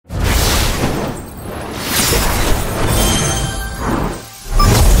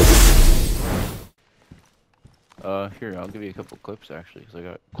Here, I'll give you a couple clips actually, because I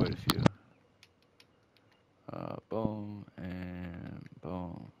got quite a few. Boom and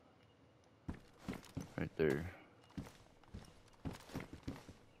boom. Right there.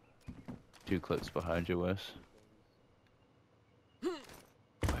 2 clips behind you, Wes.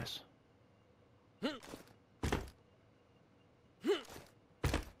 Wes.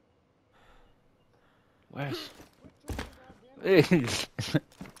 Wes. Hey,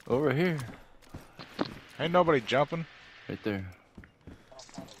 over here. Ain't nobody jumping. Right there.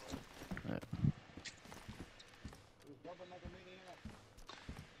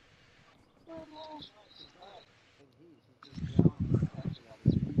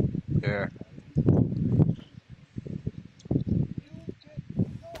 Yeah.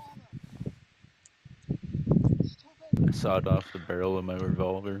 I sawed off the barrel of my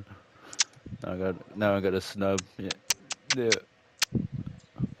revolver. Now I got a snub. Yeah.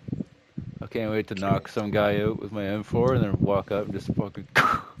 I can't wait to knock some guy out with my M4 and then walk up and just fucking.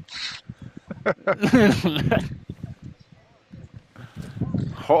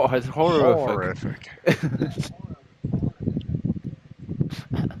 It's horrific.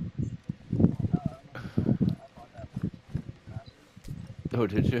 Oh,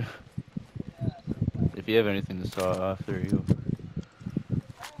 did you? If you have anything to saw off, there you go.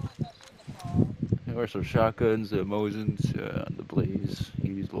 There are some shotguns, the Mosins, the Blaze.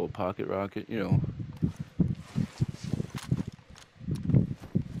 You use a little pocket rocket, you know.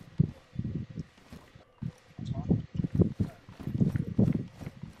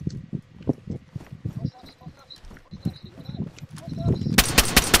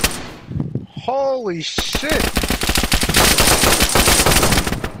 Holy shit!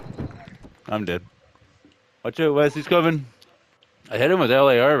 I'm dead. Watch out, Wes, he's coming. I hit him with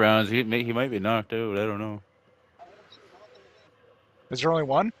LAR rounds. He might be knocked out. I don't know. Is there only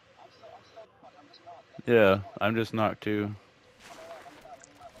one? Yeah, I'm just knocked too.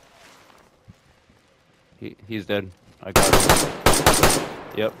 He's dead. I got him.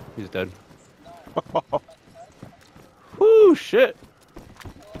 Yep, he's dead. Whoo, shit.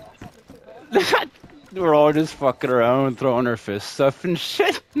 We're all just fucking around, throwing our fists up and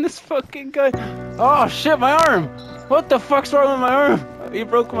shit. And this fucking guy. Oh shit, my arm! What the fuck's wrong with my arm? He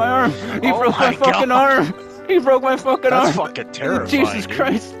broke my arm. He broke my fucking arm. He broke my fucking arm. That's fucking terrifying. Jesus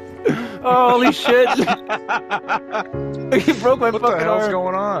Christ. Holy shit. He broke my fucking arm. What the hell's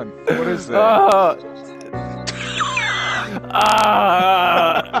going on? What is that?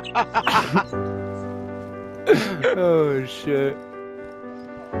 Oh shit.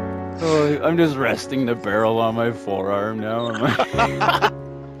 Oh, I'm just resting the barrel on my forearm now.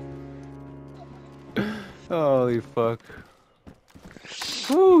 Holy fuck.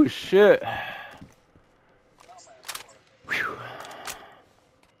 Oh shit. Whew.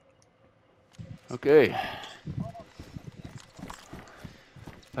 Okay.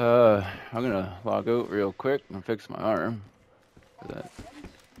 I'm gonna log out real quick and fix my arm.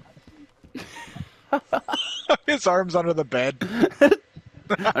 His arm's under the bed.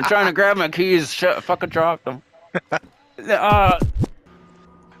 I'm trying to grab my keys. Shit, I fucking dropped them. Well,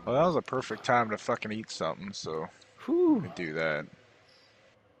 that was a perfect time to fucking eat something, so whew. we do that.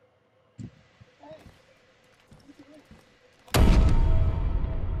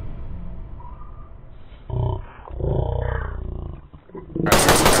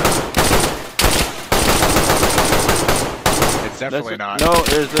 It's definitely not. No,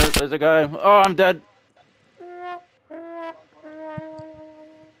 there's a guy. Oh, I'm dead.